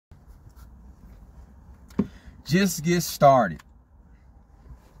Just get started.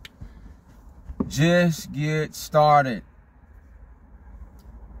 Just get started.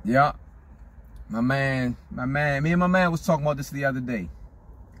 Yeah. Me and my man was talking about this the other day.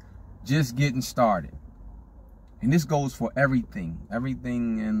 Just getting started. And this goes for everything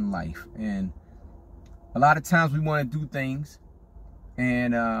in life. And a lot of times we want to do things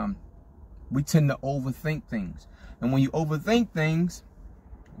and we tend to overthink things. And when you overthink things,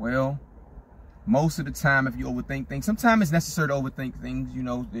 well, most of the time, if you overthink things, sometimes it's necessary to overthink things, you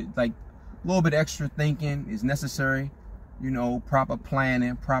know, like a little bit extra thinking is necessary, you know, proper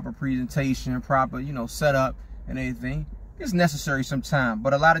planning, proper presentation, proper, you know, setup and everything. It's necessary sometimes,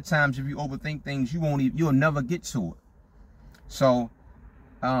 but a lot of times if you overthink things, you'll never get to it. So,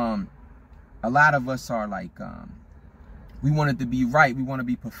 a lot of us are like, we want it to be right. We want to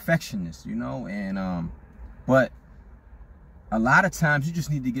be perfectionists, you know, and, but a lot of times you just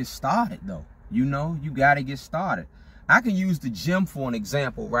need to get started though. You know, you got to get started. I can use the gym for an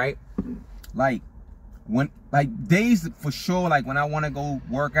example, right? Like days for sure, like when I want to go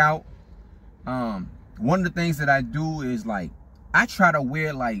work out, one of the things that I do is like, I try to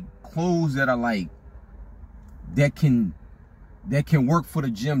wear like clothes that are like, that can work for the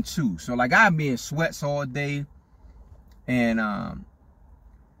gym too. So like I'll be in sweats all day and,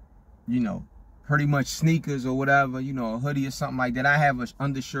 you know, pretty much sneakers or whatever, you know, a hoodie or something like that. I have a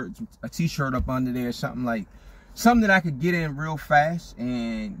undershirt, a t-shirt up under there, something that I could get in real fast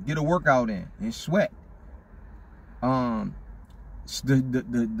and get a workout in and sweat. The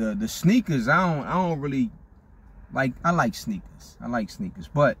sneakers, I don't really like. I like sneakers,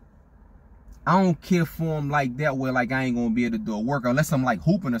 but I don't care for them like that where like I ain't gonna be able to do a workout unless I'm like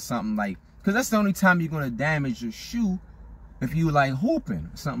hooping or something, like, because that's the only time you're gonna damage your shoe. If you like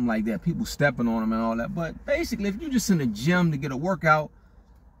hooping, something like that, people stepping on them and all that. But basically, if you're just in the gym to get a workout,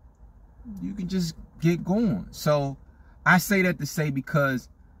 you can just get going. So I say that to say because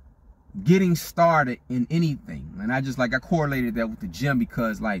getting started in anything, and I correlated that with the gym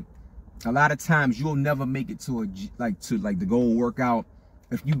because like a lot of times you'll never make it to to go and work out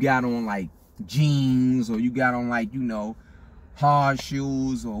if you got on like jeans or you got on like, you know, hard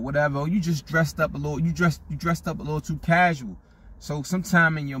shoes or whatever, or you just dressed up a little, you dressed up a little too casual. So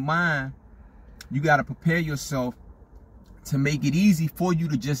sometime in your mind, you got to prepare yourself to make it easy for you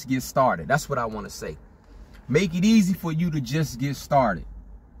to just get started. That's what I want to say. Make it easy for you to just get started.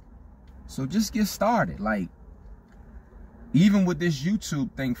 So just get started. Like, even with this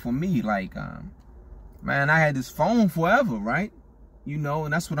YouTube thing for me, like, man, I had this phone forever, right? You know,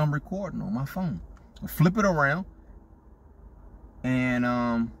 and that's what I'm recording on my phone. I flip it around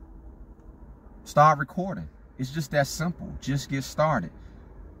and start recording. It's just that simple. Just get started.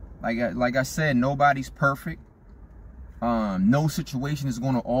 Like I said, nobody's perfect. No situation is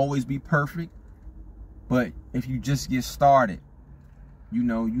going to always be perfect, but if you just get started, you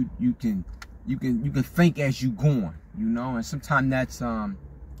know, you can think as you going, you know, and sometimes that's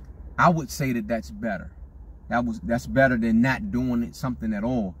I would say that's better. That's better than not doing something at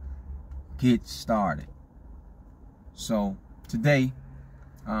all. Get started. So today,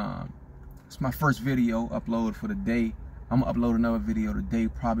 it's my first video upload for the day. I'm gonna upload another video today,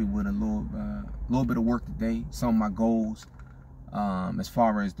 probably with a little bit of work today, some of my goals, as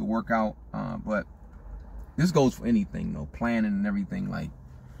far as the workout. But this goes for anything, though, planning and everything. Like,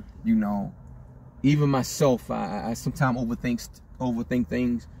 you know, even myself, I sometimes overthink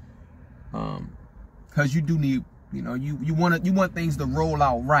things, because you do need, you know, you want things to roll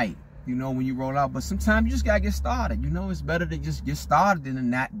out right. You know, when you roll out, but sometimes you just gotta get started. You know, it's better to just get started than to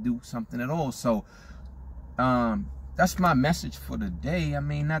not do something at all. So, that's my message for the day. I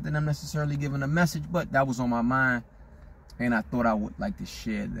mean, not that I'm necessarily giving a message, but that was on my mind, and I thought I would like to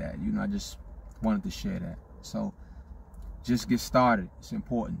share that. You know, I just wanted to share that. So, just get started. It's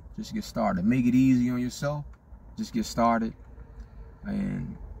important. Just get started. Make it easy on yourself. Just get started,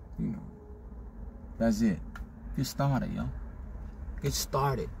 and you know, that's it. Get started, yo. Get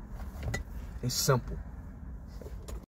started. It's simple.